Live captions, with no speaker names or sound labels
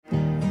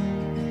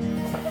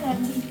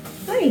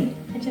Hi,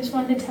 I just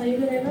wanted to tell you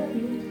that I love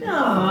you.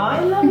 Aw, I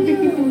love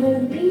you,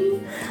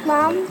 Lindsay.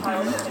 Mom,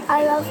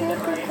 I love you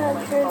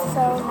because you're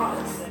so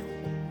nice.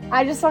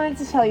 I just wanted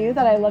to tell you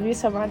that I love you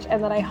so much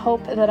and that I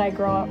hope that I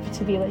grow up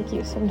to be like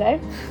you someday.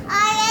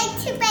 I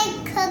like to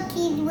make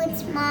cookies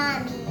with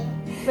Mommy.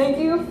 Thank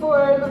you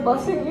for the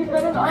blessing you've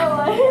been in our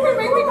life. You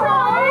make me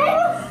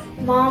cry.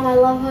 Mom, I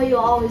love how you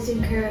always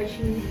encourage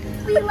me.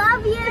 We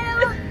love you.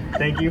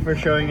 Thank you for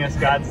showing us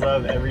God's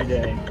love every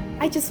day.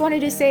 I just wanted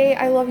to say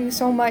I love you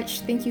so much.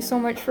 Thank you so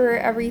much for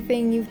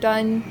everything you've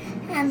done.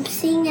 I'm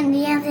singing,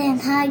 dancing,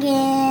 and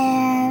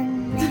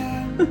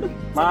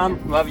hugging. Mom,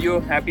 love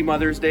you. Happy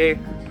Mother's Day.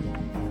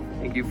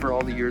 Thank you for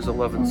all the years of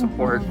love and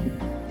support.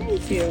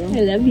 Thank you. I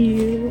love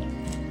you.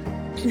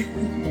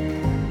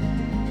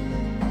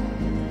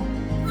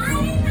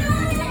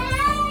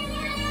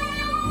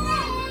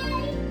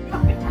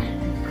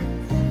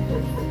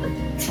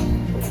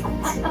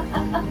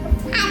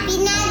 Happy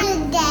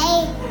Mother's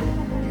Day.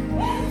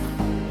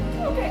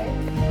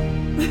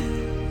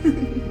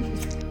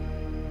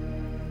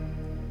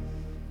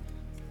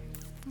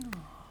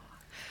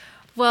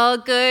 Well,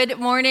 good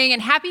morning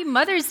and happy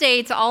Mother's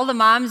Day to all the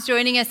moms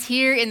joining us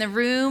here in the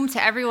room,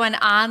 to everyone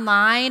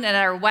online at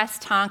our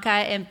West Tonka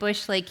and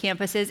Bush Lake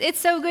campuses. It's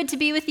so good to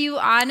be with you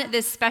on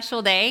this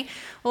special day.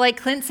 Well, like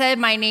Clint said,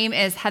 my name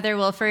is Heather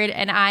Wilford,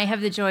 and I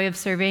have the joy of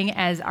serving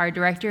as our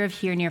Director of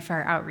Here Near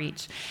Far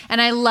Outreach.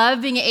 And I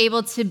love being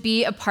able to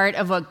be a part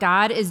of what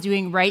God is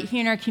doing right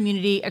here in our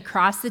community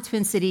across the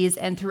Twin Cities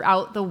and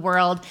throughout the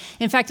world.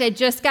 In fact, I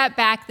just got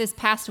back this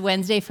past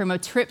Wednesday from a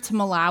trip to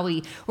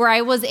Malawi, where I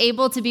was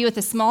able to be with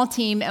a small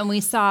team, and we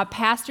saw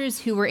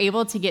pastors who were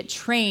able to get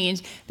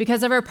trained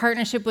because of our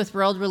partnership with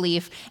World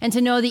Relief and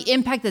to know the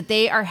impact that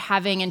they are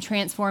having and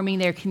transforming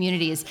their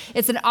communities.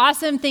 It's an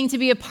awesome thing to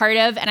be a part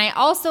of, and I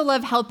also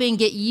love helping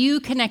get you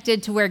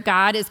connected to where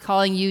God is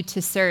calling you to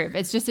serve.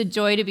 It's just a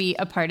joy to be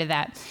a part of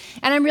that.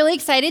 And I'm really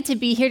excited to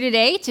be here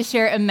today to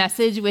share a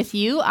message with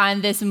you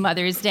on this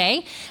Mother's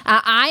Day.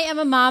 I am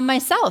a mom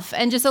myself,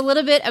 and just a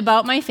little bit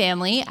about my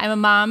family. I'm a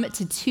mom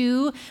to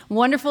two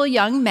wonderful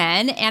young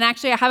men, and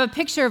actually I have a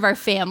picture of our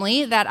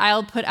family that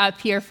I'll put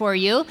up here for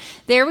you.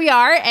 There we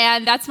are,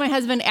 and that's my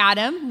husband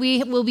Adam.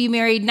 We will be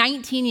married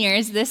 19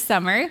 years this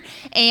summer,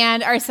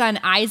 and our son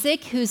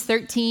Isaac, who's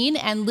 13,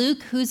 and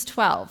Luke, who's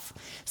 12.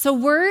 So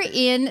we're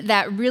in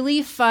that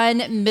really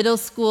fun middle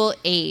school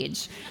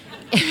age.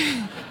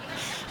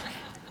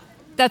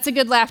 That's a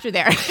good laughter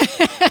there.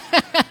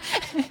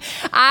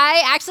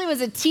 I actually was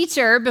a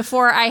teacher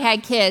before I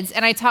had kids,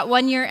 and I taught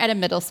 1 year at a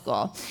middle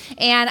school.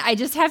 And I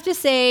just have to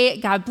say,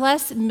 God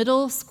bless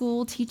middle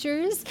school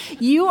teachers.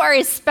 You are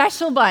a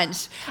special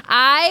bunch.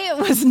 I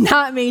was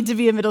not made to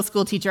be a middle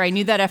school teacher. I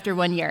knew that after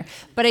 1 year.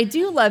 But I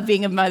do love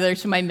being a mother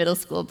to my middle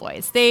school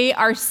boys. They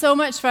are so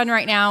much fun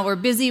right now. We're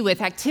busy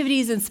with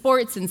activities and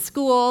sports and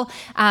school,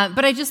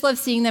 but I just love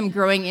seeing them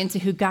growing into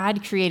who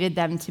God created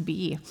them to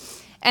be.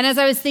 And as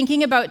I was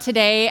thinking about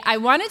today, I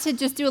wanted to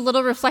just do a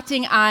little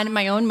reflecting on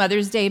my own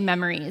Mother's Day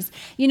memories.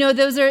 You know,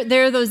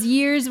 there are those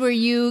years where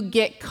you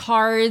get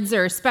cards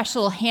or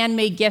special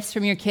handmade gifts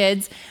from your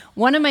kids.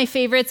 One of my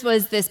favorites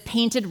was this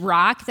painted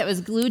rock that was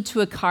glued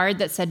to a card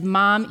that said,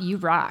 "Mom, you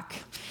rock."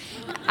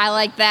 I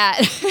like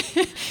that.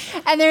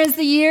 And there's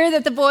the year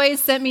that the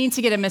boys sent me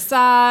to get a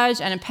massage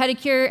and a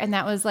pedicure, and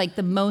that was like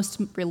the most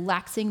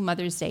relaxing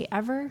Mother's Day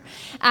ever.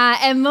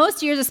 And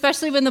most years,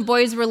 especially when the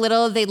boys were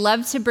little, they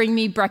loved to bring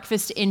me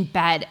breakfast in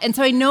bed. And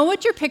so I know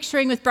what you're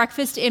picturing with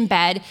breakfast in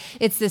bed.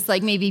 It's this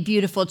like maybe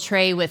beautiful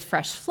tray with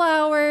fresh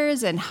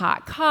flowers and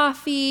hot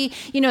coffee,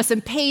 you know,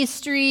 some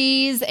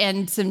pastries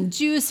and some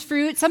juice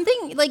fruit,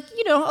 something like,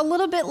 you know, a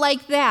little bit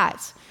like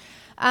that.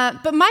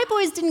 But my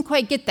boys didn't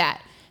quite get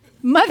that.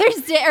 Mother's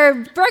Day,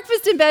 or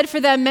breakfast in bed for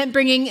them meant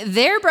bringing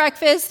their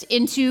breakfast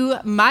into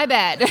my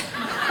bed. But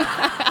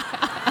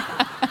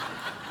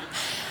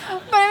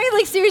I mean,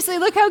 like, seriously,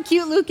 look how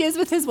cute Luke is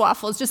with his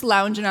waffles, just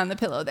lounging on the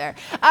pillow there.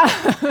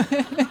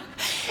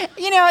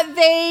 You know,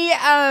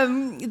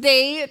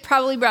 they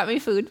probably brought me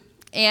food.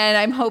 And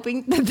I'm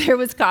hoping that there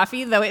was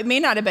coffee, though it may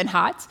not have been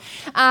hot.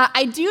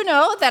 I do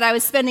know that I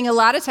was spending a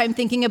lot of time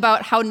thinking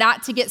about how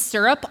not to get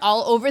syrup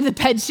all over the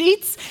bed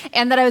sheets,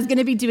 and that I was going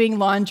to be doing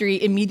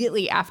laundry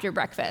immediately after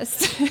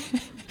breakfast.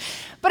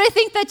 But I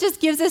think that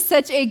just gives us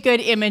such a good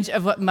image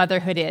of what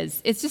motherhood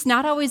is. It's just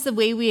not always the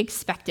way we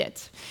expect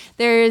it.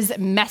 There's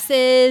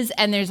messes,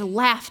 and there's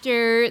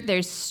laughter,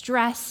 there's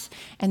stress,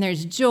 and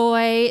there's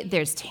joy,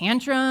 there's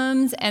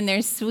tantrums, and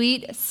there's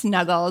sweet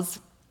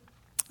snuggles.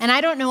 And I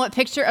don't know what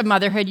picture of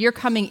motherhood you're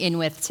coming in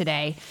with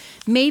today.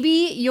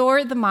 Maybe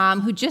you're the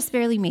mom who just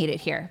barely made it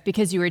here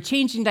because you were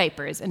changing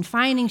diapers and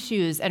finding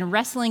shoes and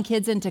wrestling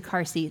kids into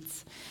car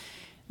seats.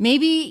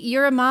 Maybe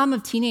you're a mom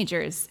of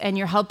teenagers and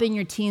you're helping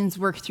your teens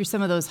work through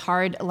some of those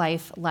hard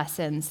life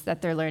lessons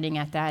that they're learning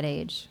at that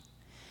age.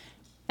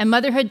 And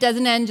motherhood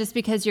doesn't end just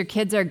because your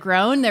kids are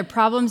grown. Their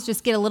problems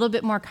just get a little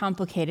bit more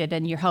complicated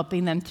and you're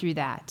helping them through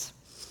that.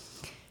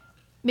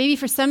 Maybe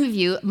for some of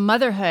you,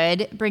 Mother's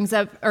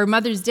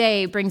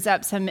Day brings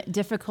up some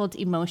difficult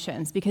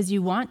emotions because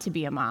you want to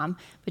be a mom,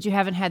 but you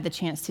haven't had the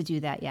chance to do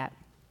that yet.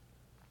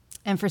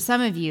 And for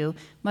some of you,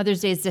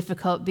 Mother's Day is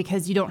difficult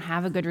because you don't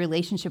have a good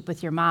relationship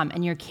with your mom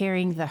and you're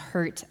carrying the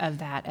hurt of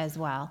that as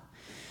well.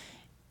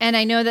 And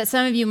I know that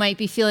some of you might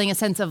be feeling a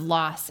sense of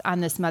loss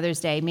on this Mother's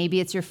Day. Maybe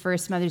it's your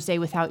first Mother's Day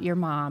without your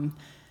mom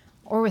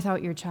or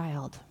without your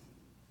child.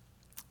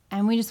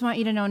 And we just want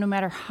you to know, no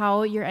matter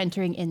how you're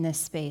entering in this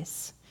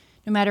space,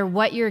 no matter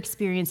what your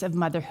experience of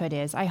motherhood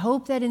is, I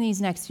hope that in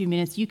these next few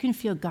minutes you can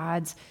feel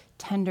God's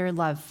tender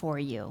love for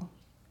you.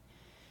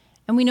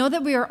 And we know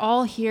that we are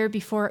all here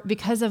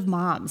because of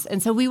moms.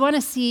 And so we want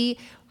to see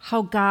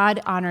how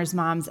God honors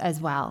moms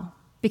as well.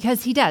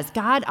 Because he does.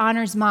 God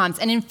honors moms.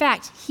 And in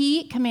fact,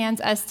 he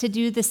commands us to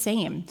do the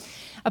same.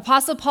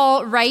 Apostle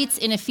Paul writes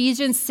in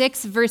Ephesians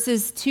 6,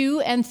 verses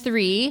 2 and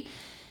 3,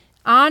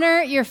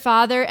 "Honor your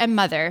father and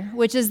mother,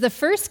 which is the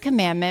first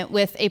commandment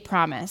with a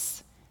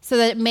promise, so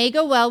that it may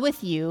go well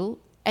with you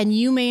and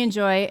you may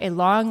enjoy a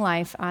long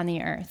life on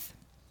the earth."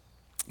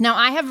 Now,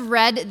 I have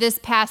read this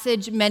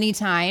passage many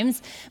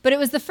times, but it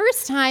was the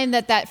first time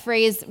that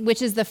phrase,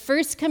 which is the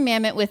first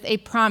commandment with a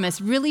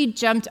promise, really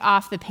jumped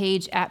off the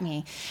page at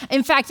me.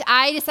 In fact,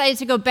 I decided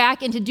to go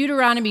back into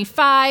Deuteronomy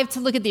 5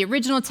 to look at the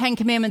original 10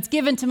 commandments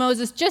given to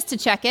Moses just to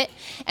check it.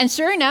 And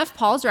sure enough,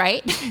 Paul's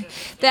right.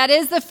 That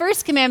is the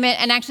first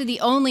commandment and actually the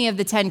only of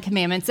the 10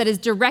 commandments that is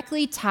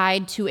directly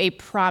tied to a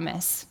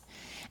promise.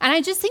 And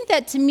I just think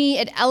that to me,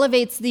 it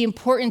elevates the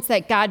importance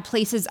that God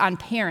places on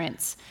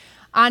parents,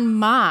 on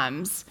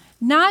moms,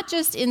 not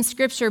just in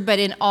Scripture, but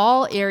in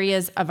all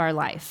areas of our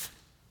life.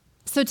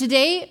 So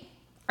today,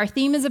 our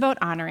theme is about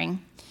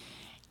honoring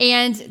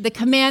and the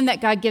command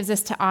that God gives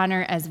us to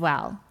honor as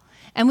well.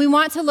 And we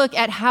want to look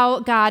at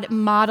how God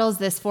models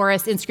this for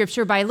us in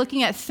Scripture by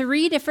looking at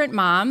 3 different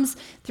moms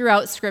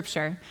throughout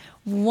Scripture.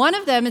 One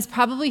of them is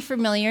probably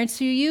familiar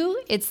to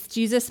you. It's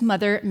Jesus'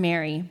 mother,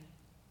 Mary.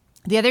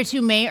 The other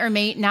 2 may or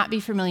may not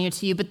be familiar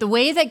to you, but the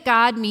way that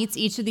God meets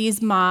each of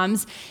these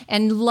moms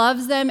and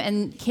loves them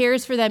and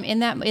cares for them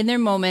in their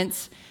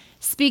moments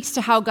speaks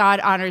to how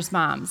God honors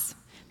moms.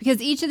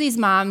 Because each of these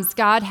moms,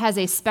 God has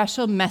a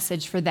special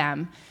message for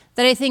them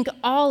that I think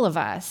all of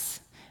us,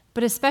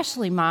 but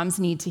especially moms,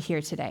 need to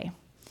hear today.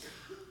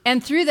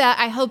 And through that,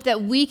 I hope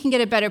that we can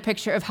get a better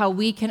picture of how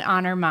we can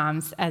honor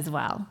moms as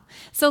well.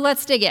 So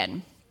let's dig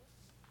in.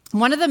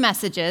 One of the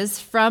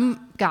messages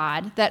from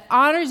God that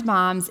honors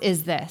moms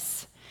is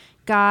this: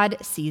 God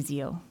sees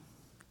you.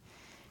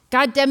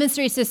 God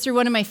demonstrates this through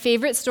one of my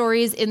favorite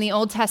stories in the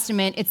Old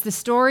Testament. It's the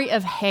story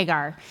of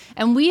Hagar.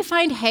 And we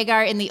find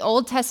Hagar in the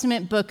Old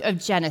Testament book of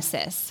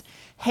Genesis.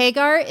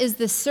 Hagar is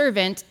the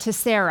servant to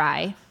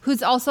Sarai,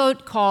 who's also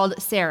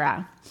called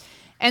Sarah.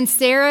 And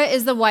Sarah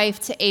is the wife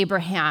to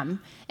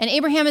Abraham. And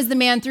Abraham is the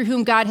man through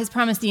whom God has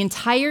promised the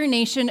entire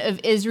nation of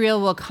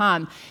Israel will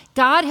come.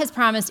 God has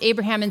promised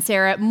Abraham and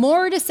Sarah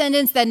more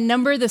descendants than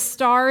number the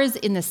stars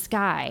in the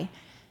sky.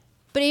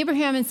 But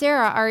Abraham and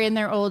Sarah are in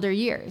their older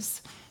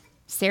years.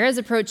 Sarah's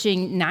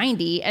approaching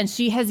 90, and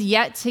she has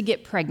yet to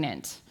get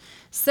pregnant.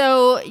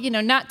 So,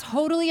 not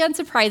totally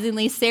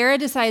unsurprisingly, Sarah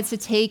decides to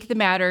take the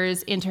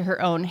matters into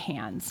her own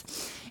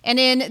hands. And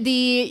in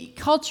the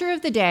culture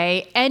of the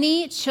day,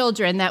 any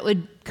children that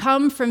would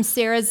come from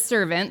Sarah's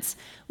servants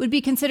would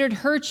be considered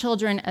her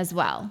children as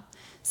well.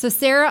 So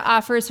Sarah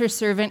offers her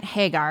servant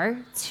Hagar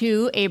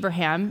to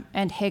Abraham,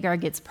 and Hagar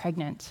gets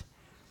pregnant.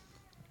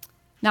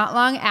 Not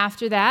long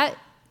after that,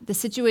 the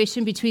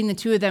situation between the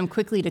two of them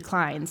quickly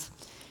declines.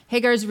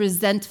 Hagar's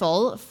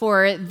resentful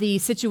for the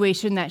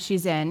situation that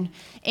she's in,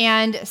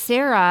 and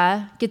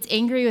Sarah gets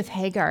angry with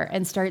Hagar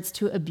and starts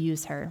to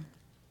abuse her.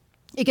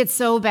 It gets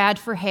so bad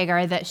for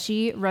Hagar that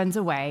she runs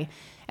away,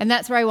 and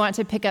that's where I want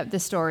to pick up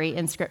the story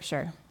in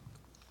Scripture.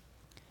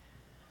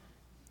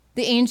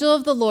 The angel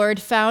of the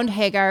Lord found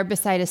Hagar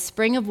beside a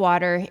spring of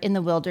water in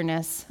the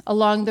wilderness,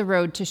 along the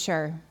road to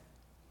Shur.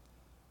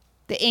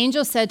 The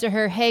angel said to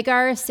her,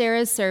 "Hagar,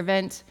 Sarah's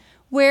servant,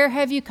 where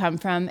have you come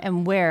from,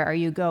 and where are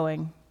you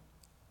going?"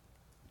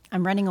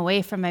 "I'm running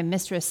away from my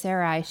mistress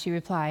Sarai," she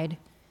replied.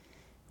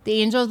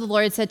 The angel of the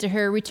Lord said to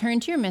her,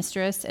 "Return to your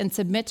mistress and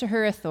submit to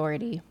her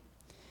authority."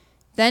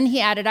 Then he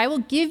added, "I will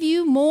give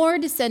you more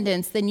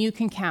descendants than you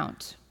can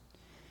count."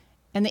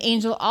 And the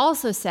angel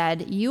also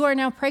said, "You are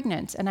now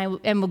pregnant and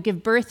will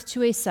give birth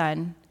to a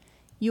son.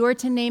 You are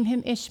to name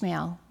him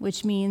Ishmael,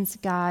 which means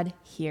God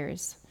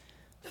hears.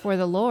 For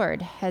the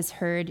Lord has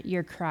heard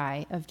your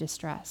cry of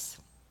distress."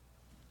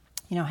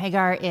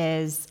 Hagar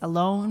is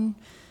alone.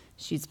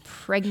 She's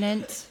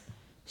pregnant.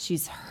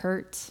 She's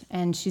hurt,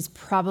 and she's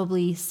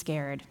probably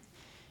scared.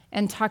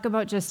 And talk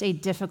about just a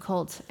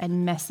difficult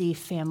and messy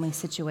family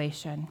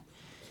situation.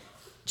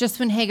 Just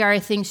when Hagar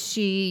thinks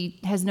she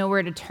has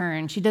nowhere to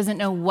turn, she doesn't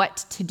know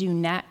what to do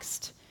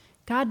next,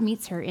 God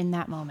meets her in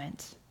that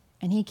moment,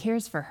 and he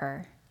cares for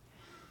her.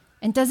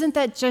 And doesn't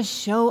that just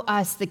show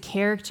us the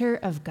character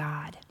of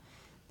God?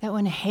 That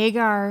when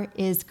Hagar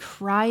is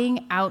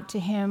crying out to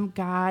him,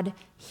 God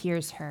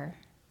hears her.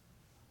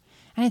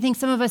 And I think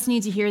some of us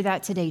need to hear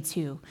that today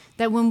too,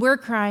 that when we're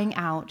crying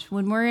out,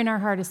 when we're in our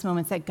hardest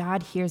moments, that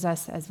God hears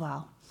us as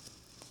well.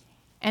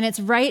 And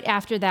it's right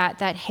after that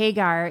that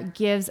Hagar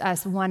gives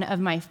us one of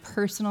my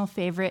personal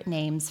favorite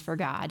names for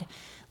God.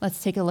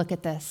 Let's take a look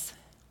at this.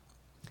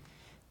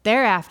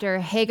 Thereafter,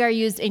 Hagar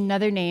used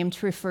another name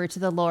to refer to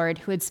the Lord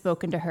who had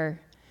spoken to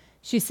her.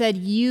 She said,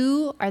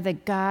 "You are the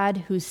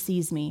God who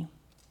sees me."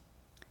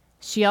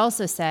 She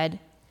also said,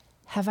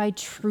 "Have I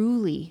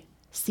truly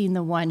seen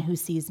the one who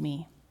sees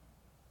me?"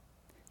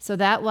 So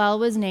that well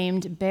was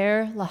named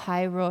Ber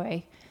Lahai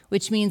Roi,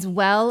 which means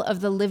well of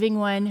the living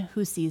one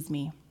who sees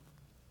me.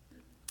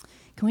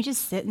 Can we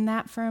just sit in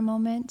that for a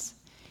moment?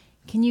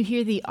 Can you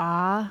hear the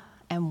awe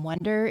and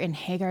wonder in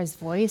Hagar's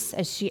voice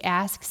as she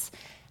asks,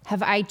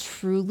 "Have I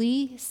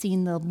truly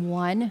seen the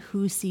one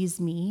who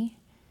sees me?"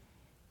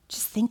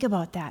 Just think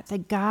about that. The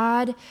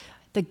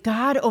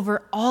God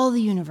over all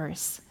the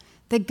universe,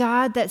 the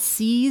God that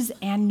sees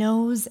and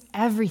knows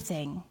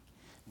everything.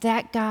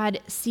 That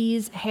God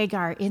sees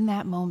Hagar in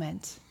that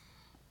moment.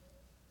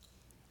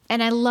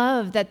 And I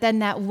love that then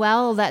that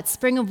well, that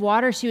spring of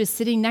water she was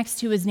sitting next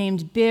to was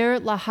named Bir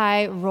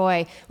Lahai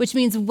Roi, which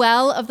means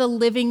well of the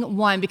living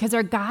one, because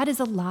our God is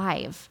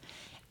alive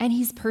and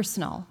he's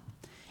personal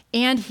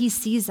and he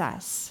sees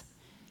us.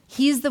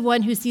 He's the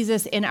one who sees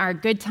us in our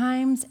good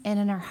times and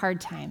in our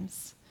hard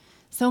times.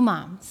 So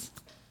moms,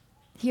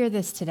 hear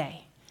this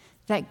today,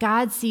 that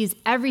God sees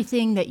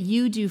everything that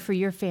you do for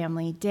your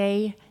family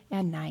day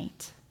and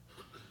night.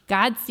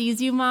 God sees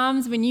you,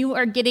 moms, when you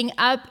are getting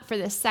up for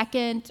the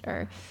second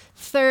or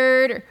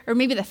third or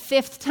maybe the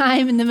fifth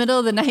time in the middle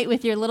of the night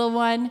with your little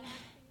one.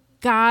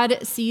 God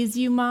sees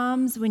you,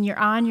 moms, when you're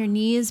on your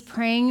knees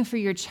praying for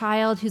your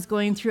child who's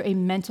going through a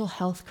mental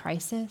health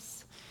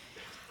crisis.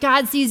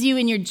 God sees you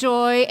in your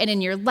joy and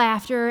in your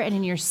laughter and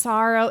in your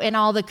sorrow and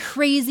all the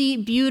crazy,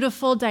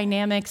 beautiful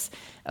dynamics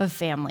of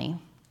family.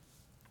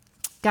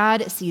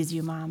 God sees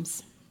you,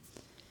 moms.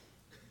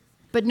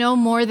 But no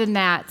more than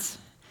that.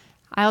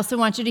 I also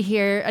want you to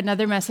hear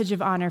another message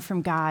of honor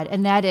from God,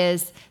 and that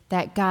is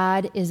that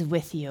God is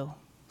with you.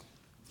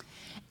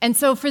 And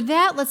so for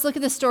that, let's look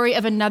at the story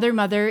of another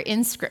mother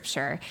in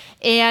Scripture.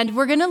 And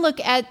we're going to look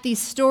at the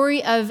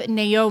story of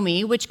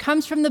Naomi, which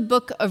comes from the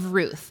book of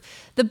Ruth.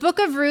 The book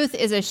of Ruth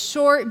is a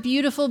short,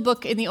 beautiful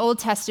book in the Old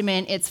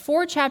Testament. It's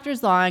 4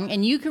 chapters long,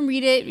 and you can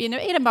read it,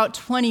 in about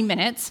 20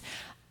 minutes.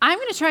 I'm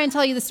going to try and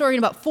tell you the story in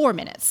about 4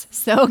 minutes.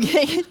 So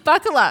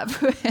buckle up.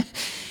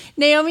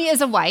 Naomi is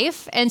a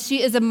wife, and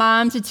she is a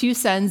mom to 2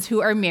 sons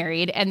who are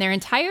married, and their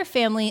entire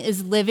family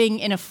is living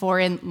in a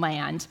foreign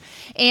land.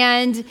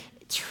 And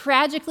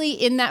tragically,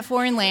 in that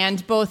foreign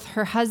land, both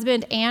her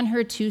husband and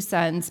her 2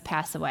 sons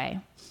pass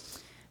away.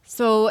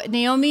 So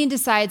Naomi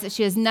decides that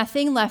she has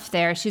nothing left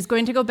there. She's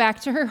going to go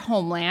back to her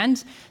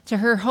homeland, to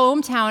her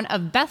hometown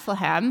of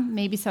Bethlehem,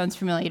 maybe sounds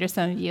familiar to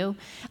some of you,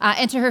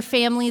 and to her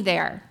family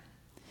there.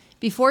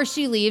 Before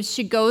she leaves,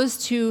 she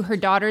goes to her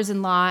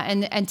daughters-in-law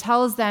and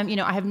tells them,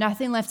 I have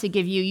nothing left to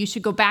give you. You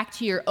should go back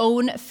to your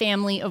own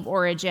family of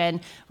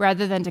origin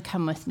rather than to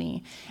come with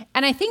me.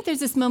 And I think there's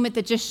this moment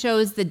that just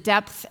shows the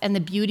depth and the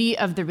beauty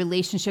of the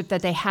relationship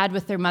that they had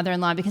with their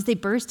mother-in-law, because they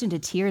burst into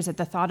tears at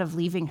the thought of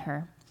leaving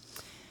her.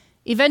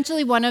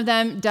 Eventually, one of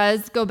them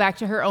does go back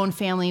to her own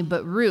family,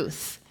 but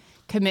Ruth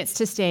commits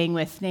to staying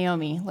with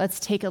Naomi. Let's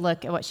take a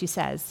look at what she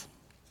says.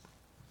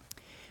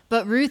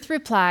 But Ruth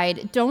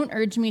replied, "Don't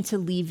urge me to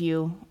leave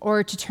you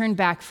or to turn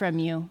back from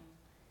you.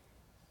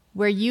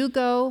 Where you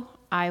go,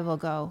 I will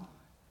go.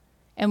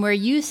 And where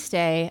you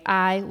stay,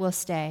 I will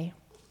stay.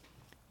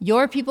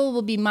 Your people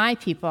will be my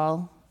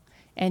people,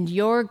 and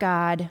your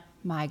God,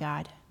 my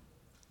God."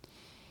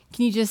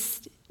 Can you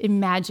just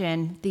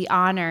imagine the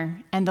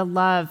honor and the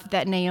love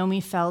that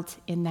Naomi felt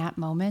in that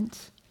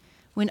moment?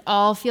 When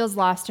all feels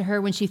lost to her,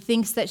 when she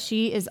thinks that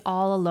she is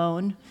all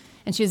alone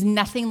and she has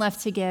nothing left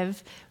to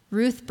give,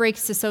 Ruth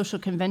breaks the social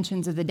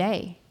conventions of the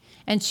day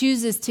and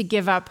chooses to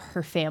give up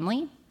her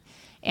family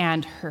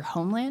and her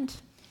homeland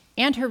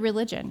and her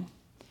religion.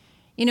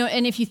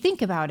 And if you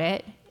think about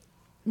it,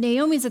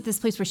 Naomi's at this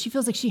place where she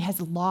feels like she has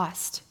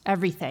lost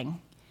everything.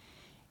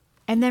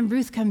 And then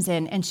Ruth comes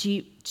in and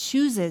she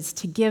chooses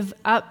to give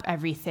up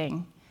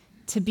everything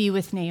to be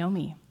with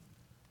Naomi.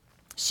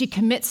 She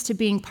commits to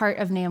being part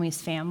of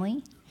Naomi's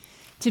family,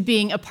 to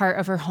being a part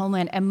of her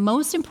homeland, and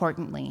most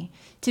importantly,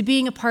 to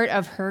being a part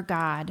of her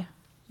God,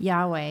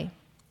 Yahweh.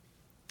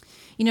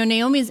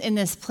 Naomi's in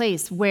this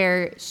place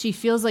where she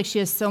feels like she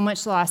has so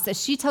much loss that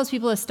she tells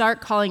people to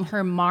start calling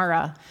her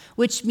Mara,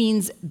 which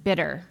means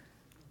bitter,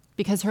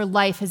 because her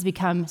life has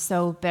become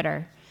so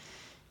bitter.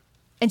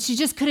 And she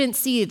just couldn't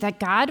see that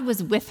God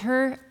was with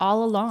her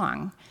all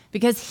along,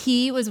 because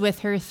he was with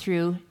her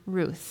through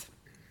Ruth.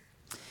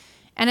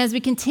 And as we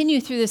continue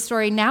through this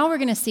story, now we're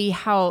going to see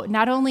how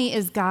not only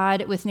is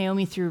God with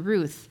Naomi through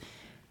Ruth,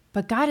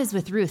 but God is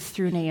with Ruth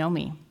through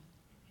Naomi.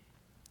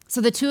 So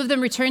the 2 of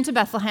them return to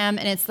Bethlehem,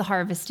 and it's the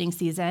harvesting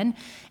season.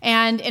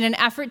 And in an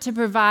effort to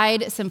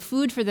provide some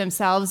food for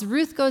themselves,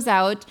 Ruth goes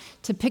out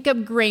to pick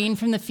up grain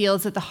from the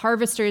fields that the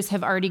harvesters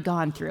have already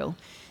gone through.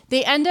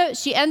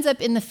 She ends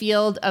up in the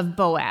field of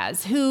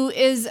Boaz, who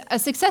is a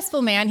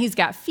successful man. He's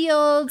got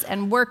fields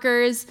and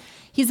workers.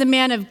 He's a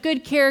man of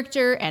good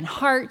character and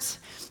heart,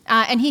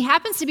 and he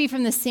happens to be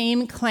from the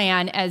same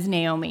clan as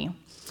Naomi.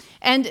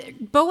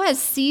 And Boaz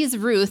sees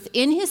Ruth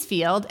in his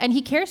field, and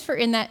he cares for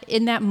her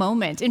in that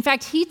moment. In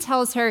fact, he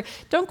tells her,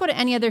 "Don't go to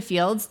any other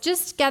fields,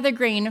 just gather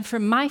grain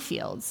from my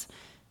fields."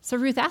 So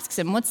Ruth asks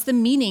him, "What's the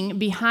meaning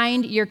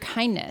behind your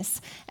kindness?"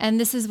 And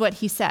this is what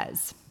he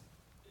says.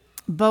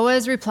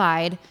 Boaz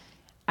replied,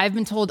 "I've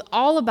been told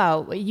all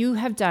about what you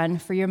have done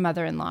for your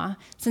mother-in-law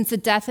since the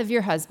death of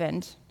your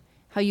husband,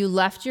 how you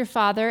left your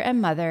father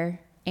and mother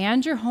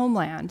and your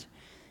homeland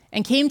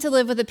and came to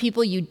live with a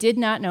people you did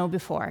not know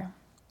before.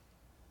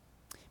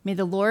 May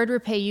the Lord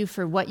repay you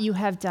for what you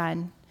have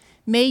done.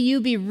 May you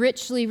be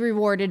richly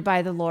rewarded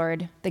by the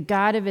Lord, the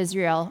God of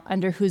Israel,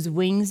 under whose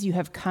wings you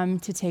have come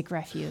to take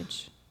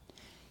refuge."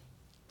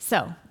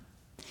 So,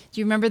 do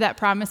you remember that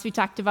promise we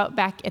talked about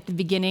back at the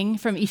beginning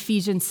from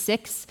Ephesians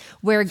 6,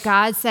 where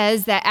God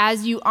says that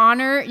as you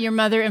honor your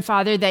mother and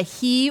father, that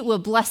he will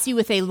bless you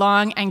with a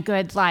long and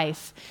good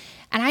life?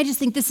 And I just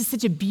think this is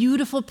such a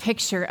beautiful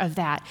picture of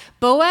that.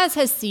 Boaz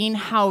has seen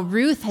how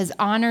Ruth has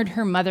honored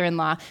her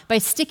mother-in-law by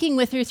sticking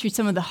with her through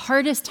some of the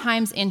hardest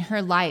times in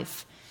her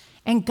life.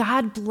 And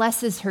God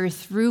blesses her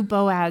through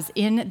Boaz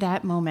in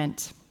that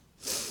moment.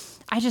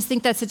 I just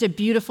think that's such a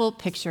beautiful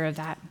picture of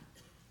that.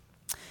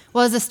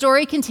 Well, as the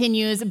story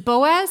continues,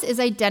 Boaz is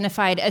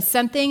identified as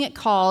something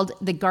called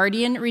the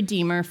guardian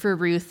redeemer for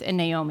Ruth and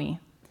Naomi.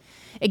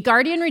 A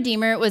guardian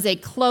redeemer was a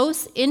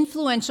close,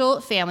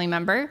 influential family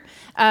member,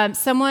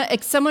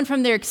 someone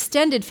from their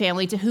extended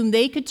family to whom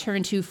they could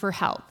turn to for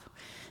help.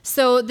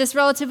 So this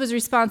relative was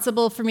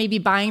responsible for maybe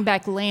buying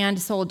back land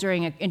sold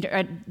during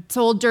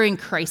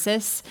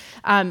crisis,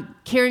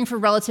 caring for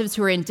relatives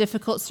who were in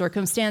difficult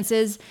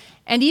circumstances,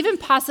 and even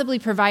possibly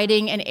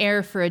providing an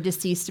heir for a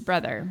deceased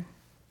brother.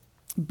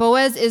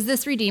 Boaz is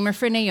this redeemer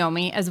for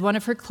Naomi as one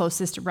of her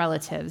closest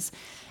relatives.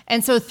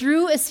 And so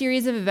through a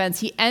series of events,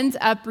 he ends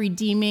up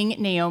redeeming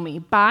Naomi,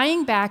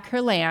 buying back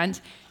her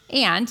land,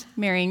 and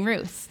marrying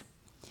Ruth.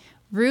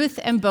 Ruth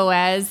and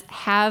Boaz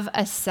have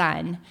a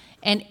son,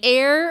 an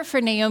heir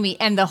for Naomi,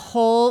 and the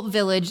whole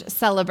village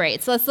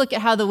celebrates. So let's look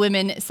at how the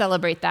women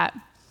celebrate that.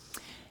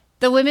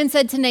 The women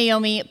said to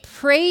Naomi,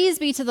 "Praise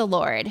be to the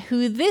Lord,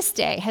 who this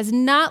day has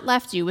not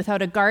left you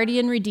without a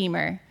guardian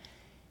redeemer.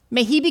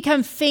 May he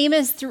become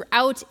famous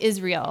throughout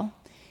Israel.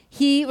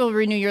 He will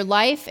renew your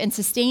life and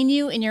sustain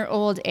you in your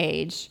old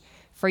age.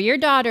 For your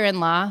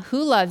daughter-in-law,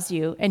 who loves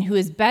you and who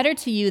is better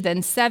to you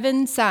than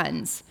 7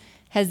 sons,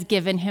 has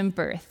given him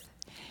birth."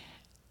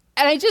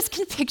 And I just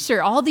can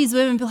picture all these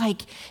women be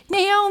like,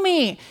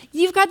 "Naomi,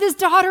 you've got this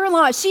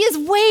daughter-in-law. She is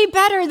way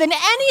better than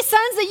any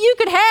sons that you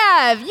could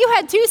have. You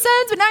had 2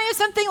 sons, but now you have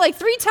something like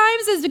 3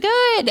 times as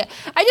good."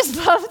 I just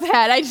love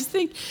that. I just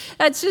think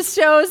that just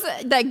shows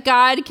that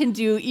God can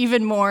do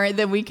even more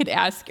than we could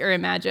ask or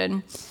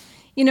imagine.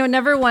 You know,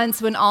 never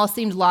once when all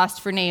seemed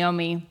lost for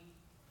Naomi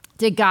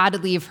did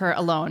God leave her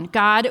alone.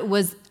 God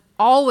was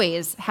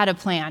always had a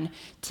plan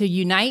to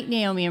unite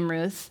Naomi and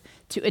Ruth,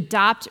 to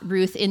adopt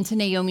Ruth into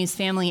Naomi's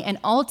family, and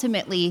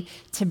ultimately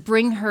to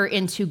bring her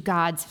into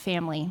God's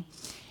family.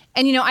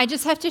 And, you know, I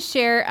just have to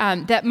share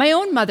that my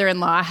own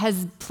mother-in-law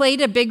has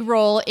played a big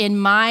role in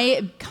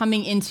my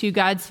coming into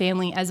God's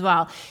family as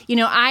well. You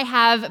know, I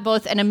have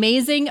both an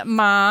amazing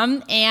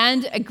mom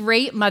and a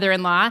great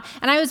mother-in-law,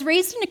 and I was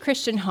raised in a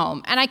Christian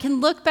home, and I can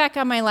look back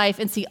on my life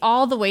and see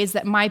all the ways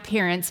that my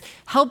parents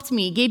helped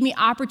me, gave me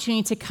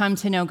opportunity to come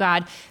to know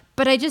God,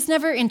 but I just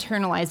never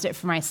internalized it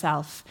for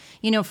myself.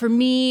 You know, for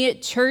me,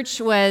 church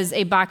was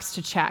a box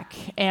to check,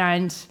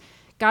 and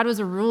God was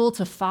a rule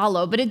to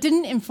follow, but it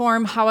didn't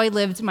inform how I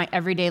lived my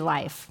everyday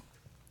life.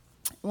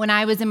 When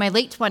I was in my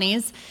late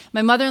 20s,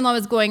 my mother-in-law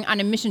was going on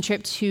a mission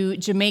trip to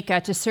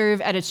Jamaica to serve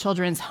at a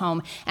children's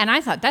home, and I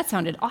thought that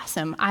sounded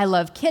awesome. I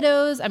love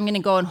kiddos. I'm going to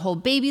go and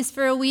hold babies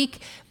for a week,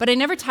 but I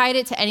never tied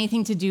it to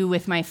anything to do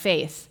with my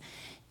faith.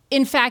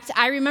 In fact,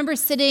 I remember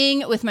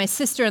sitting with my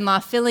sister-in-law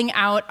filling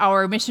out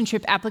our mission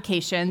trip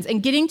applications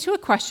and getting to a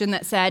question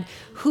that said,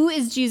 "Who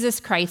is Jesus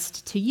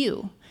Christ to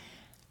you?"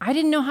 I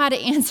didn't know how to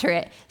answer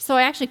it, so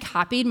I actually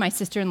copied my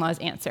sister-in-law's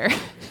answer.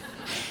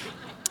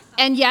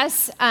 And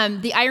yes,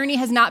 the irony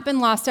has not been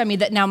lost on me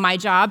that now my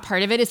job,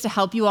 part of it, is to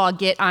help you all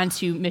get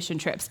onto mission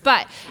trips.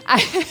 But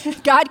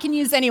God can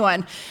use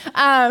anyone.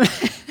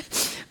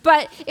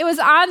 But it was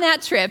on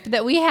that trip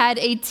that we had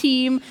a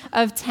team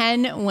of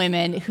 10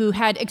 women who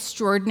had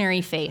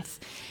extraordinary faith.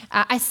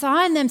 I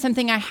saw in them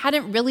something I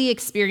hadn't really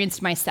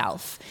experienced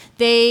myself.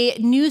 They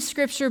knew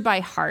Scripture by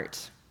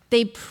heart.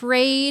 They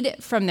prayed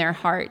from their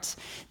heart.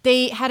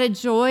 They had a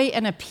joy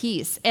and a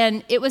peace.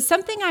 And it was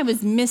something I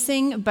was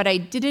missing, but I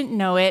didn't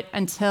know it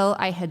until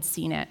I had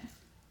seen it.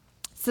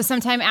 So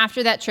sometime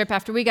after that trip,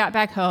 after we got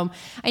back home,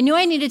 I knew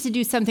I needed to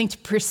do something to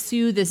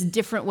pursue this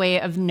different way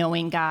of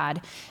knowing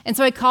God. And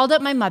so I called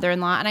up my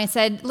mother-in-law and I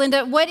said,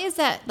 "Linda, what is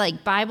that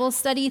Bible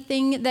study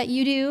thing that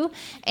you do?"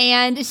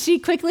 And she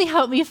quickly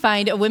helped me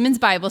find a women's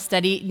Bible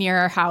study near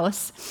our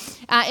house.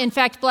 In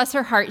fact, bless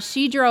her heart,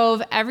 she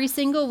drove every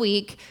single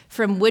week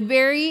from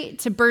Woodbury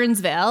to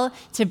Burnsville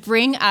to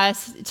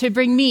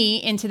bring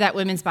me into that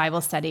women's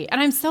Bible study. And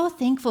I'm so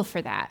thankful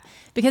for that,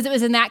 because it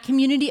was in that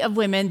community of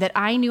women that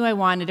I knew I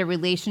wanted a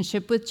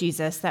relationship with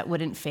Jesus that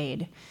wouldn't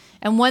fade,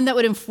 and one that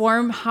would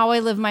inform how I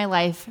live my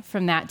life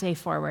from that day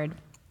forward.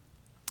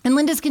 And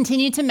Linda's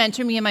continued to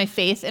mentor me in my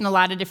faith in a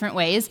lot of different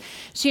ways.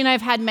 She and I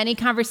have had many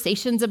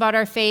conversations about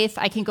our faith.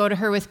 I can go to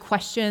her with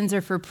questions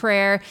or for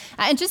prayer,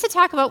 and just to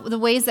talk about the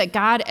ways that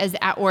God is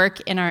at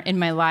work in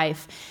my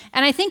life.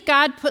 And I think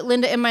God put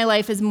Linda in my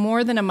life as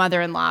more than a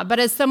mother-in-law, but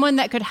as someone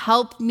that could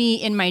help me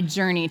in my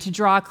journey to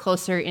draw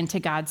closer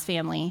into God's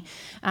family,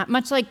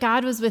 much like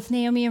God was with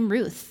Naomi and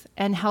Ruth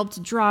and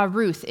helped draw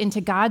Ruth into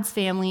God's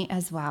family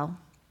as well.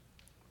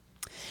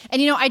 And,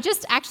 I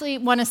just actually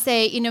want to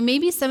say,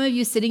 maybe some of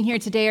you sitting here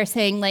today are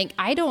saying, like,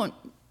 I don't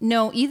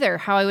know either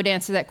how I would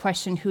answer that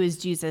question, who is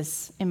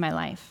Jesus in my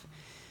life?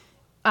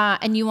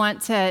 And you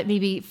want to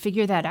maybe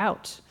figure that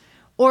out.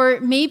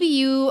 Or maybe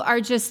you are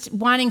just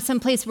wanting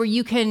some place where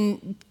you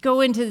can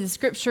go into the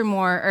scripture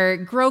more, or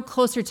grow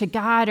closer to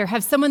God, or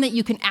have someone that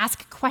you can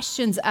ask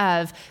questions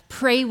of,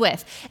 pray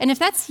with. And if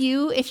that's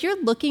you, if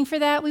you're looking for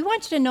that, we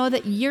want you to know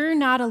that you're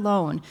not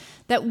alone,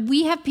 that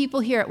we have people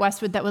here at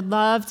Westwood that would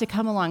love to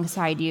come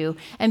alongside you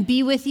and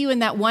be with you in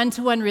that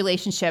one-to-one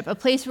relationship, a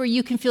place where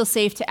you can feel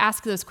safe to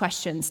ask those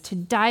questions, to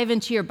dive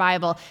into your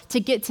Bible,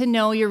 to get to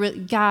know your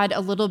God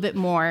a little bit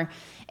more.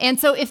 And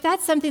so if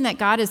that's something that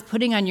God is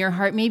putting on your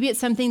heart, maybe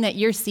it's something that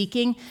you're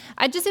seeking,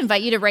 I just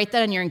invite you to write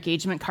that on your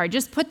engagement card.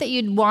 Just put that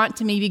you'd want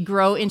to maybe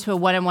grow into a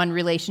one-on-one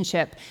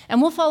relationship,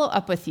 and we'll follow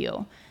up with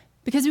you,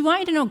 because we want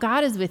you to know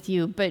God is with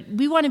you, but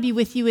we want to be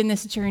with you in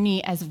this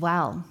journey as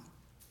well.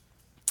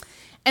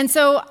 And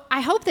so I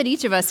hope that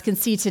each of us can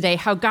see today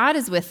how God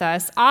is with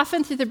us,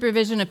 often through the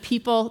provision of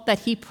people that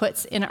he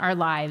puts in our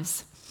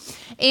lives.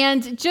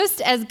 And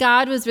just as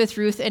God was with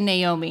Ruth and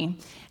Naomi,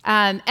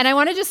 and I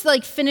want to just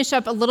finish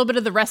up a little bit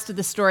of the rest of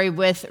the story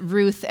with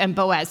Ruth and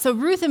Boaz. So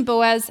Ruth and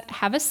Boaz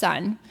have a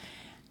son,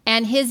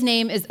 and his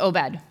name is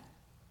Obed.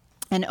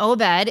 And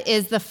Obed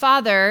is the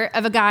father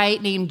of a guy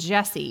named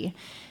Jesse.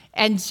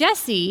 And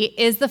Jesse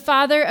is the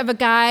father of a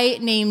guy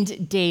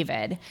named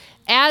David,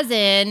 as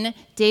in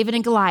David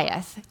and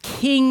Goliath,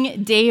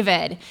 King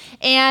David.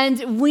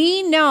 And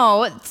we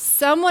know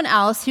someone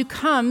else who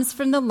comes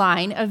from the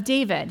line of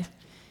David,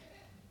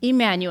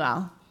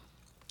 Emmanuel,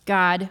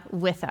 God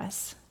with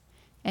us.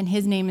 And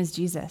his name is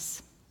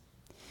Jesus.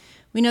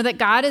 We know that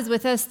God is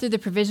with us through the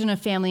provision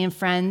of family and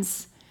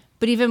friends,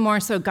 but even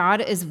more so,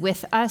 God is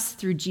with us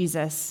through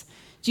Jesus.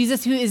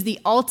 Jesus, who is the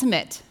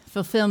ultimate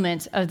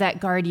fulfillment of that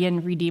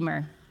guardian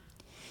redeemer.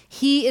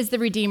 He is the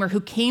redeemer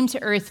who came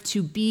to earth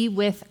to be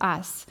with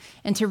us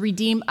and to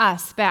redeem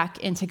us back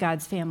into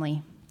God's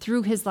family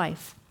through his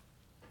life.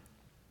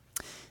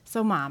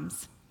 So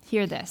moms,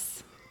 hear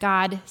this.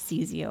 God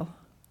sees you,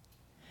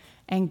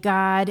 and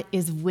God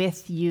is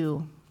with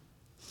you.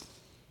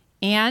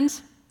 And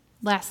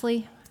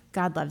lastly,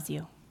 God loves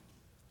you.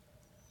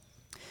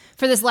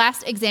 For this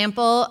last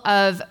example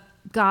of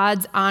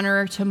God's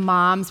honor to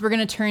moms, we're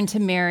going to turn to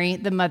Mary,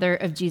 the mother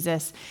of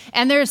Jesus.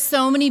 And there's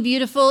so many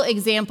beautiful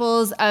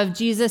examples of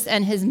Jesus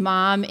and his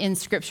mom in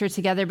Scripture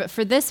together, but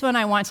for this one,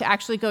 I want to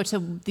actually go to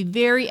the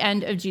very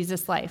end of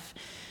Jesus' life.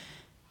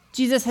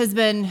 Jesus has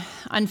been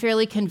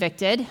unfairly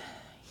convicted.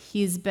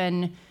 He's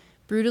been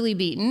brutally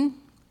beaten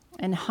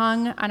and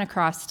hung on a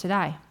cross to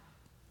die.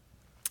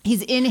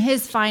 He's in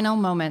his final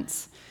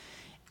moments.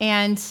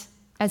 And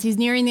as he's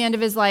nearing the end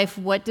of his life,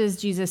 what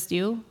does Jesus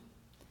do?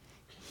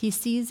 He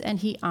sees and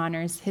he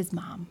honors his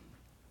mom.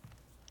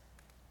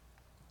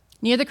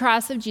 Near the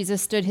cross of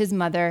Jesus stood his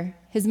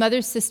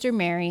mother's sister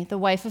Mary, the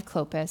wife of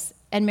Clopas,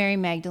 and Mary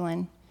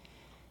Magdalene.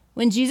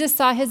 When Jesus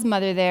saw his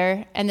mother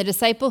there and the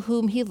disciple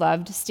whom he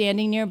loved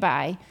standing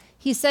nearby,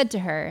 he said to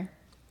her,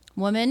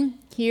 "Woman,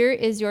 here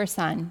is your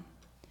son."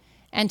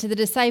 And to the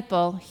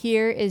disciple,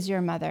 "Here is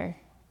your mother."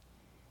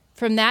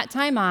 From that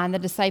time on, the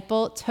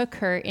disciple took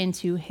her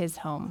into his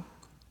home.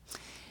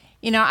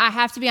 I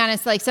have to be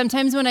honest,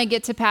 sometimes when I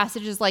get to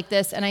passages like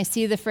this and I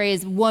see the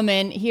phrase,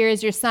 "Woman, here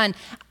is your son,"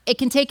 it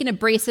can take an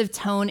abrasive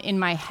tone in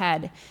my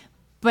head.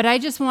 But I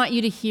just want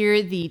you to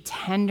hear the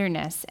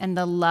tenderness and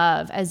the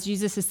love as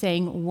Jesus is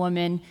saying,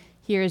 "Woman,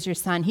 here is your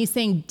son." He's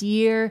saying,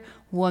 "Dear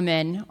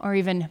woman," or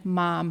even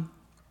 "mom."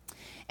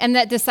 And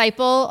that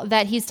disciple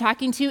that he's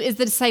talking to is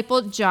the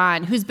disciple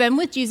John, who's been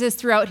with Jesus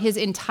throughout his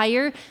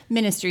entire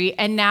ministry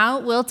and now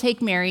will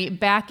take Mary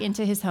back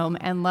into his home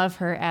and love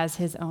her as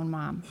his own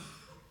mom.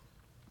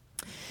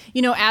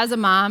 As a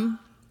mom,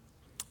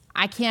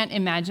 I can't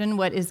imagine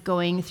what is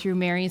going through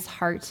Mary's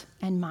heart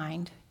and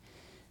mind.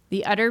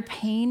 The utter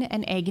pain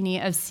and agony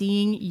of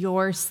seeing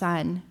your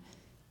son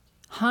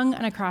hung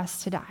on a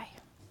cross to die.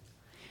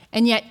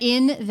 And yet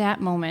in that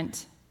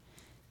moment,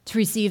 to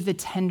receive the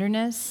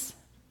tenderness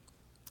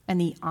and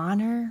the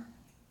honor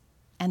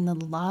and the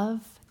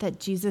love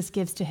that Jesus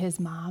gives to his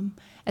mom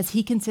as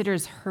he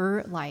considers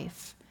her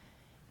life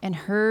and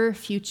her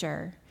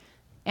future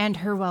and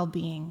her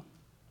well-being.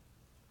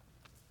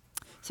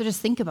 So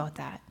just think about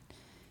that.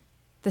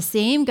 The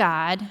same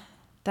God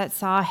that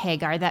saw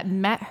Hagar, that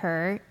met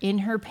her in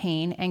her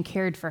pain and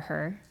cared for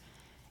her,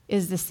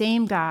 is the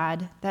same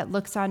God that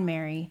looks on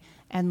Mary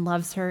and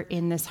loves her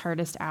in this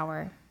hardest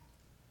hour.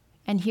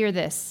 And hear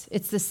this,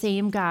 it's the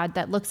same God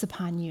that looks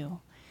upon you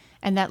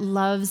and that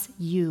loves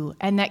you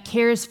and that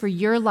cares for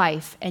your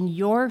life and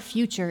your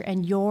future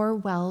and your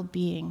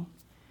well-being.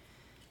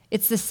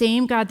 It's the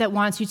same God that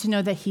wants you to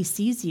know that he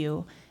sees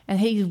you and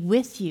he's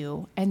with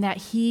you and that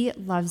he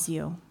loves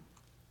you.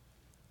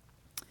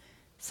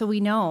 So we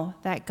know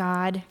that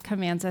God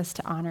commands us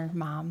to honor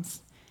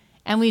moms.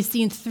 And we've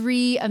seen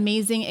 3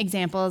 amazing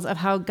examples of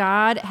how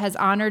God has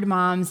honored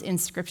moms in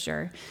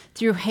Scripture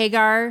through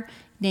Hagar,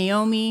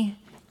 Naomi,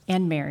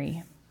 and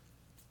Mary.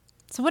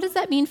 So what does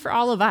that mean for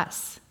all of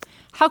us?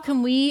 How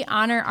can we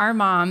honor our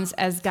moms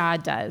as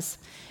God does?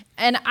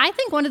 And I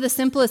think one of the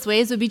simplest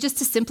ways would be just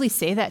to simply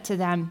say that to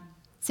them.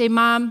 Say,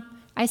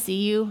 Mom, I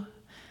see you.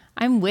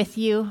 I'm with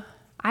you.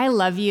 I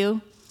love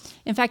you.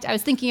 In fact, I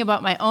was thinking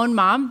about my own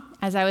mom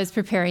as I was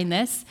preparing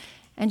this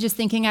and just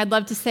thinking I'd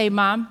love to say,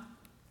 Mom,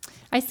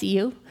 I see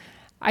you.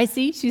 I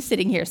see she's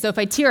sitting here. So if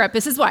I tear up,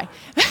 this is why.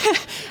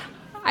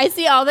 I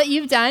see all that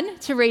you've done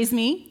to raise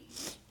me,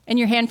 and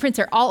your handprints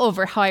are all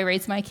over how I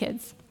raise my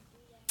kids.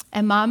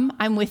 And Mom,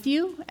 I'm with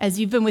you as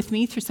you've been with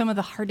me through some of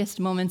the hardest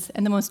moments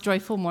and the most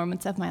joyful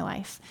moments of my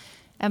life.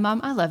 And Mom,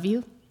 I love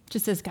you,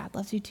 just as God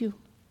loves you too.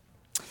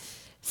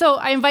 So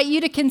I invite you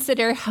to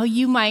consider how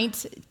you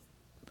might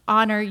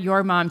honor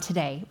your mom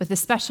today with a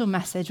special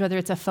message, whether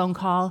it's a phone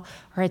call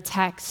or a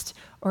text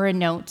or a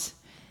note.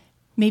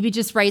 Maybe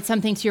just write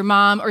something to your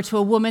mom or to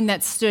a woman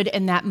that stood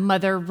in that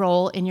mother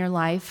role in your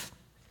life.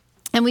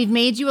 And we've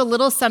made you a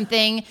little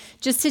something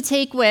just to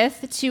take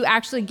with, to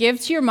actually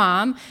give to your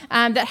mom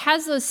that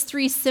has those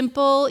 3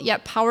 simple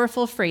yet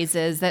powerful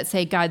phrases that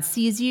say, God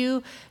sees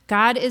you,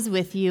 God is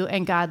with you,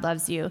 and God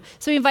loves you.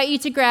 So we invite you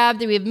to grab,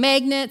 we have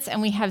magnets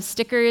and we have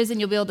stickers, and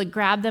you'll be able to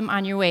grab them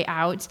on your way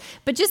out.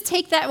 But just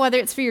take that, whether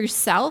it's for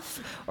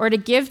yourself or to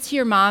give to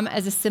your mom,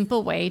 as a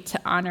simple way to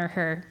honor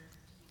her.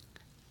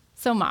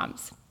 So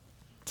moms,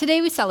 today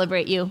we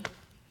celebrate you.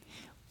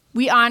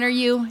 We honor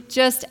you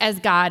just as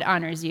God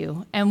honors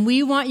you. And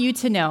we want you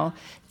to know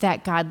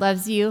that God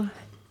loves you,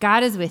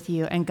 God is with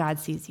you, and God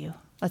sees you.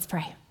 Let's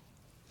pray.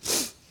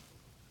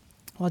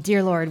 Well,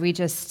 dear Lord, we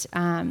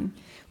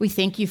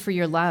thank you for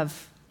your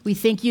love. We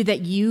thank you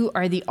that you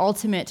are the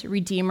ultimate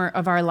redeemer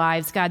of our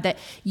lives, God, that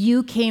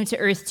you came to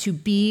earth to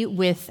be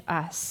with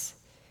us.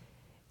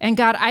 And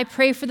God, I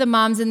pray for the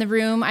moms in the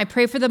room. I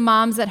pray for the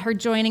moms that are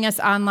joining us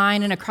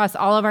online and across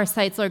all of our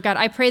sites, Lord God.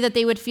 I pray that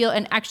they would feel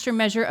an extra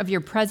measure of your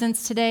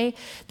presence today,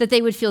 that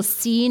they would feel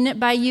seen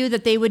by you,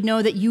 that they would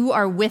know that you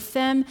are with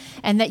them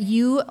and that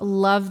you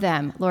love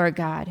them, Lord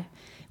God.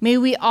 May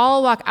we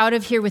all walk out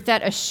of here with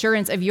that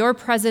assurance of your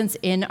presence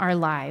in our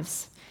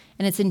lives.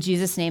 And it's in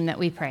Jesus' name that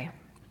we pray.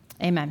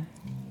 Amen.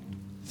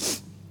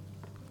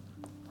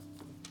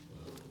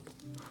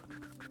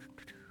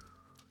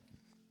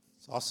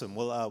 Awesome.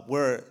 Well,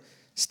 we're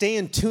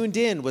staying tuned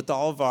in with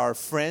all of our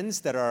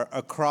friends that are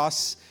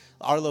across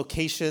our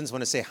locations. I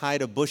want to say hi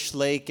to Bush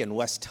Lake and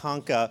West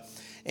Tonka.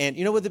 And,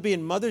 you know, with it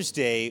being Mother's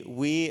Day,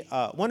 we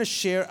want to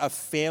share a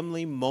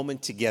family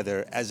moment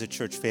together as a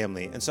church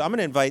family. And so I'm going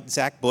to invite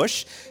Zach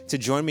Bush to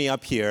join me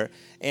up here.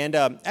 And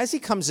as he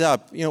comes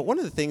up, you know, one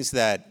of the things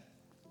that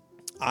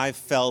I've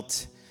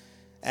felt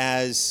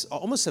as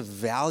almost a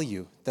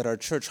value that our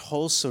church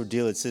holds so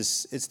dear, it's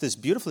this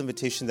beautiful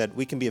invitation that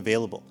we can be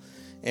available.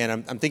 And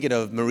I'm thinking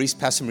of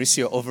Pastor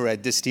Mauricio over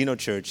at Destino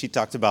Church. He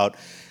talked about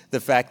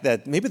the fact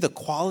that maybe the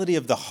quality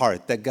of the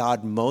heart that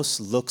God most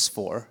looks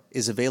for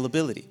is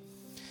availability.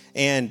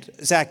 And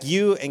Zach,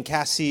 you and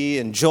Cassie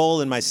and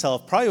Joel and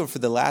myself, probably over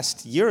the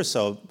last year or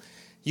so,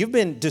 you've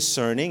been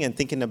discerning and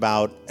thinking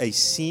about a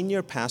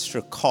senior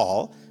pastor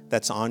call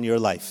that's on your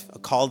life, a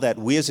call that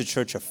we as a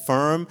church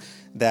affirm,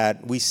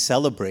 that we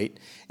celebrate.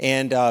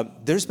 And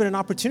there's been an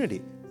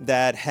opportunity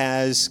that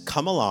has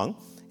come along,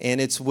 and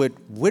it's with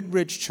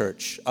Woodridge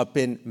Church up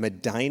in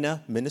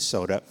Medina,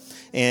 Minnesota.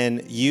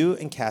 And you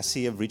and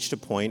Cassie have reached a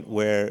point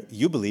where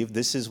you believe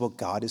this is what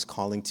God is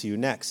calling to you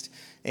next.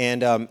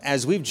 And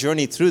as we've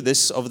journeyed through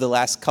this over the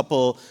last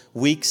couple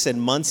weeks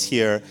and months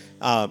here,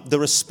 the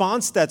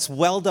response that's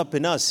welled up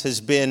in us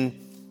has been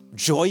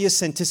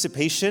joyous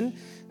anticipation,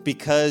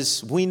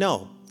 because we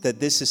know that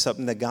this is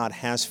something that God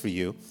has for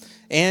you.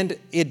 And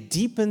it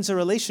deepens a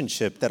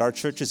relationship that our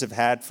churches have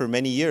had for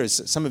many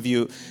years. Some of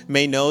you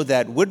may know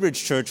that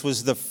Woodridge Church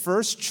was the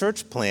first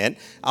church plant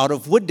out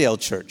of Wooddale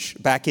Church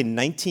back in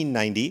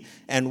 1990,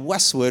 and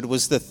Westwood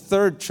was the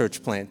third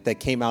church plant that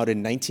came out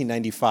in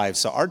 1995.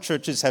 So our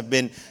churches have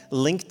been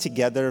linked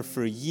together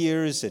for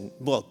years and,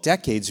 well,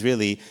 decades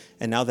really,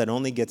 and now that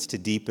only gets to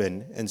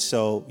deepen. And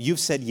so you've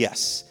said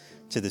yes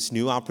to this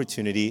new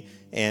opportunity.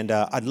 And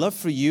I'd love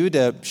for you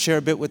to share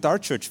a bit with our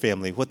church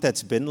family what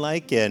that's been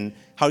like and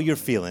how you're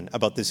feeling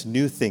about this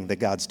new thing that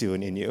God's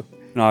doing in you.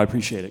 No, I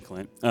appreciate it,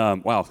 Clint.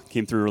 Wow,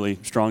 came through really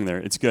strong there.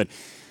 It's good.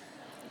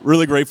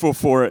 Really grateful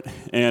for it,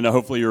 and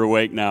hopefully you're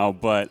awake now.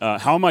 But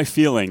how am I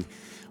feeling?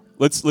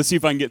 let's see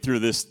if I can get through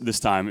this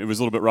time. It was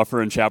a little bit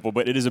rougher in chapel,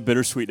 but it is a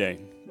bittersweet day.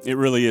 It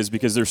really is,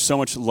 because there's so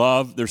much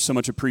love, there's so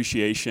much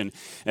appreciation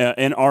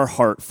in our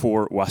heart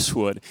for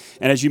Westwood.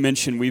 And as you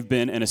mentioned, we've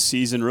been in a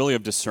season really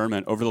of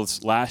discernment over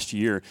this last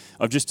year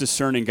of just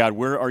discerning, God,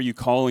 where are you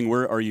calling,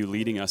 where are you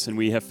leading us? And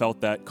we have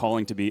felt that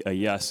calling to be a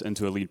yes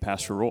into a lead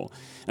pastor role.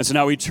 And so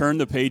now we turn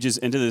the pages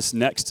into this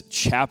next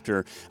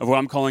chapter of what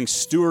I'm calling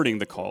stewarding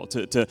the call,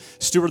 to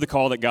steward the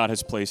call that God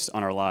has placed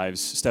on our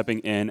lives, stepping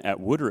in at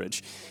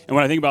Woodridge. And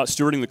when I think about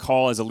stewarding the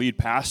call as a lead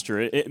pastor,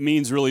 it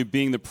means really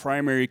being the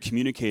primary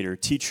communicator,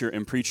 teacher,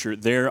 and preacher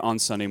there on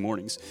Sunday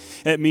mornings.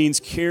 It means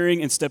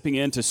caring and stepping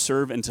in to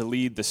serve and to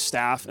lead the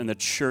staff and the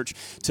church,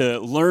 to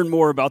learn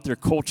more about their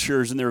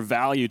cultures and their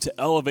value, to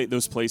elevate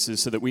those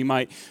places so that we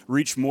might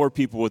reach more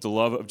people with the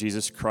love of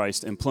Jesus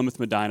Christ in Plymouth,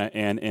 Medina,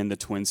 and in the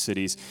Twin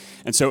Cities.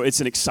 And so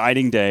it's an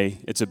exciting day.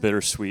 It's a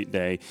bittersweet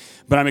day.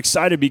 But I'm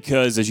excited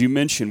because, as you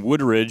mentioned,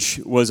 Woodridge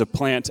was a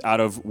plant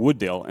out of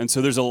Wooddale. And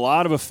so there's a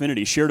lot of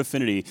affinity, shared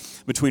affinity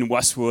between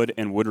Westwood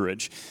and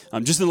Woodridge.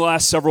 Just in the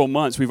last several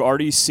months, we've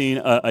already seen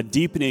a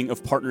deepening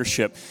of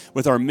partnership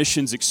with our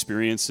missions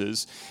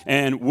experiences.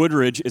 And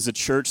Woodridge is a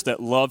church that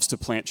loves to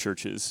plant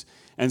churches.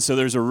 And so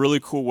there's a really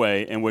cool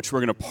way in which we're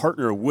going to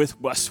partner with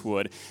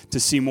Westwood to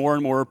see more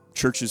and more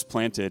churches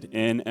planted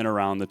in and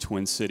around the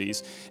Twin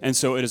Cities. And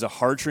so it is a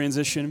hard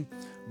transition,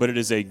 but it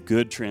is a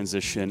good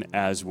transition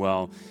as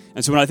well.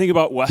 And so when I think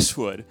about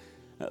Westwood,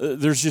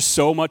 there's just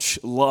so much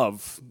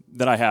love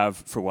that I have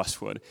for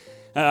Westwood.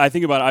 I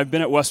think about it, I've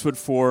been at Westwood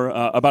for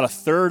about a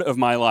third of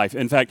my life.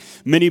 In fact,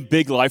 many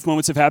big life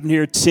moments have happened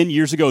here. 10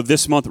 years ago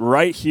this month,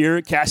 right here,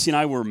 Cassie and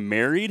I were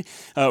married,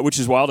 which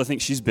is wild. I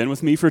think she's been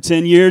with me for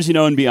 10 years,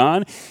 and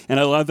beyond. And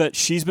I love that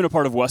she's been a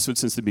part of Westwood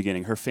since the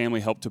beginning. Her family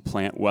helped to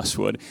plant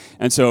Westwood.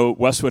 And so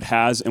Westwood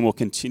has and will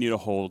continue to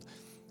hold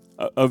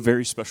a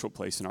very special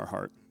place in our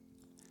heart.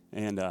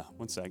 And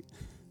one sec.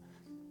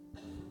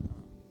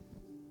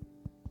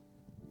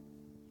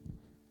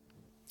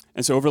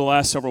 And so over the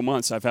last several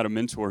months, I've had a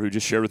mentor who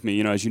just shared with me,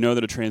 as you know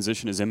that a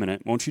transition is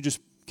imminent, won't you just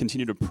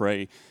continue to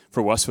pray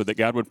for Westwood, that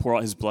God would pour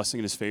out his blessing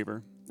and his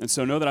favor? And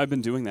so know that I've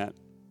been doing that,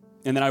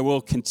 and that I will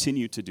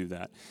continue to do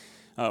that.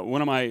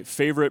 One of my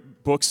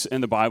favorite books in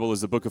the Bible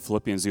is the book of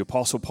Philippians. The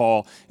Apostle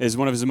Paul is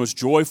one of his most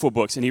joyful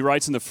books, and he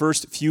writes in the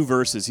first few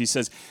verses, he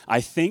says, I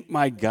thank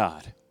my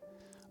God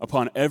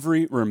upon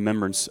every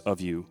remembrance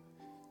of you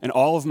and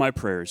all of my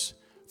prayers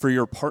for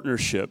your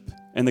partnership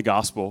in the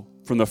gospel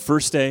from the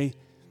first day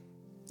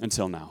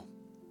until now.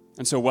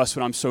 And so,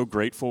 Westwood, I'm so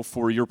grateful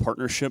for your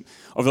partnership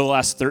over the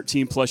last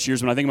 13 plus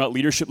years. When I think about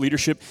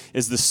leadership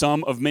is the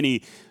sum of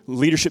many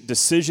leadership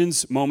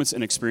decisions, moments,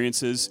 and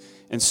experiences.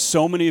 And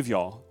so many of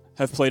y'all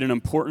have played an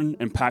important,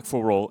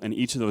 impactful role in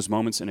each of those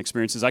moments and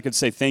experiences. I could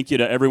say thank you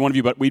to every one of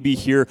you, but we'd be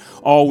here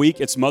all week.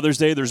 It's Mother's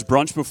Day. There's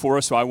brunch before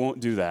us, so I won't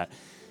do that.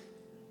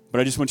 But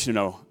I just want you to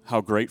know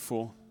how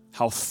grateful,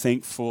 how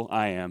thankful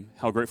I am,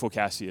 how grateful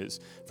Cassie is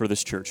for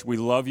this church. We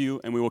love you,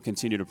 and we will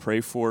continue to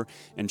pray for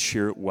and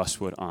cheer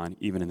Westwood on,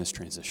 even in this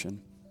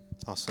transition.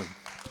 Awesome.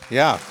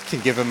 Yeah, can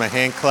give him a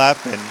hand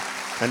clap and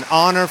an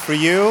honor for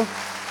you.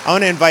 I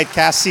want to invite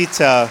Cassie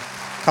to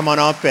come on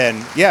up,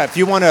 and if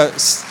you want to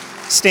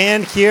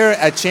stand here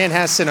at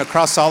Chanhassen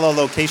across all our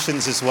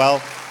locations as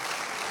well.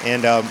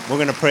 And we're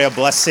going to pray a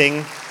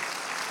blessing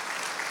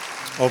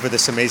over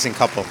this amazing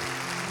couple.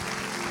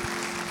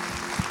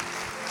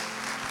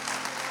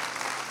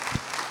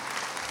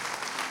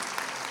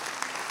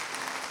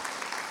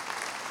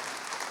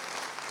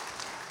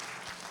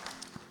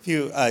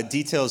 Few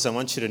details I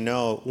want you to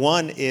know.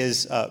 One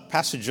is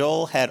Pastor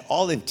Joel had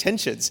all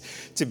intentions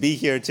to be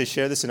here to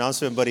share this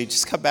announcement, but he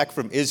just got back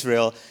from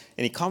Israel,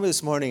 and he called me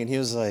this morning, and he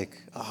was like,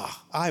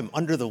 I'm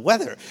under the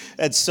weather.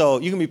 And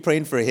so you can be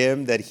praying for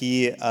him that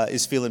he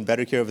is feeling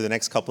better here over the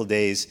next couple of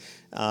days.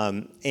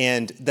 And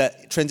the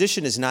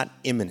transition is not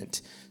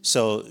imminent.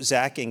 So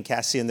Zach and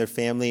Cassie and their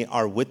family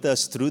are with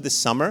us through the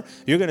summer.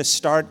 You're going to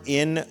start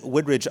in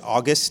Woodridge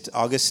August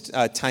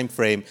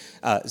timeframe.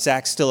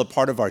 Zach's still a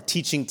part of our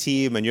teaching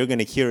team, and you're going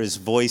to hear his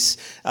voice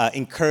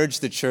encourage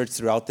the church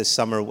throughout the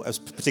summer,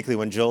 particularly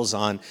when Joel's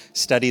on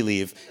study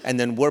leave. And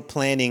then we're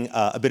planning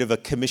a bit of a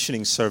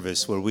commissioning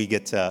service where we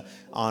get to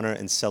honor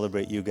and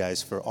celebrate you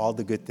guys for all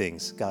the good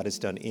things God has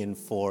done in,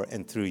 for,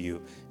 and through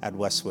you at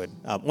Westwood.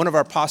 One of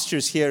our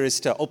postures here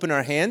is to open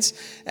our hands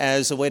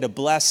as a way to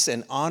bless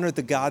and honor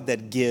the God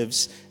that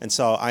gives. And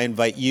so I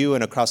invite you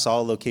and across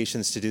all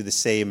locations to do the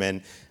same.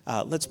 And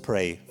let's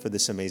pray for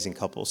this amazing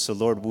couple. So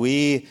Lord,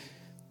 we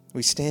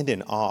stand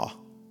in awe,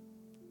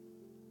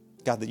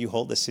 God, that you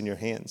hold us in your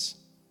hands.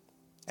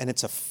 And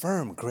it's a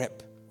firm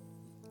grip.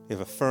 You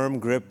have a firm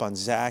grip on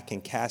Zach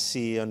and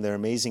Cassie, on their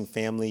amazing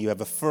family. You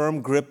have a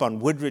firm grip on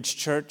Woodridge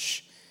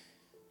Church.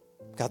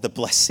 God, the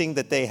blessing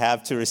that they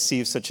have to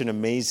receive such an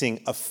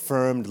amazing,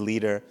 affirmed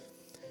leader.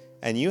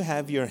 And you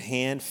have your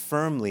hand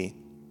firmly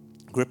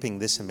gripping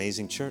this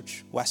amazing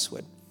church,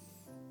 Westwood.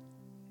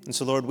 And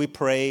so, Lord, we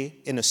pray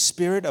in a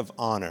spirit of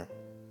honor,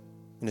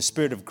 in a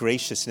spirit of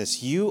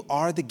graciousness. You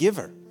are the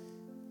giver.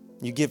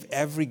 You give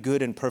every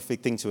good and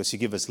perfect thing to us. You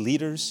give us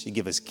leaders. You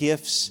give us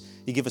gifts.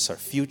 You give us our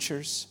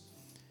futures.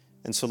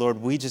 And so,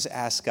 Lord, we just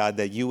ask, God,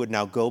 that you would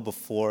now go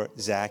before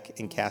Zach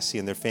and Cassie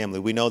and their family.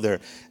 We know they're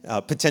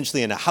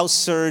potentially in a house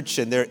search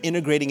and they're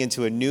integrating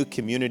into a new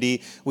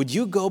community. Would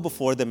you go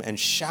before them and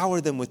shower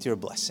them with your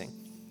blessing?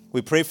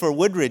 We pray for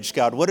Woodridge,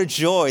 God. What a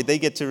joy they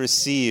get to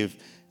receive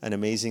an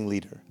amazing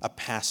leader, a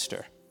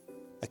pastor,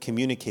 a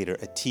communicator,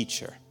 a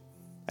teacher,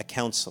 a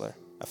counselor,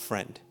 a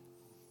friend.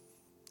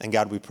 And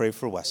God, we pray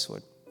for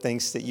Westwood.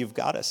 Thanks that you've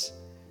got us.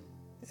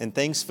 And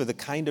thanks for the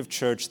kind of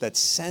church that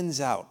sends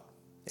out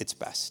its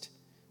best.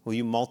 Will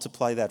you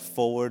multiply that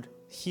forward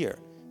here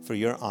for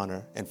your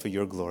honor and for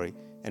your glory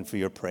and for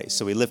your praise?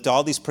 So we lift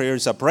all these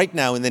prayers up right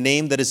now in the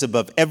name that is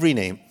above every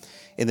name,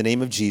 in the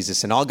name of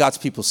Jesus. And all God's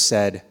people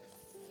said,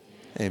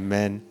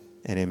 amen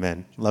and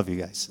amen. Love you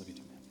guys.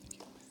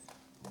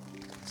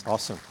 It's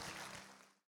awesome.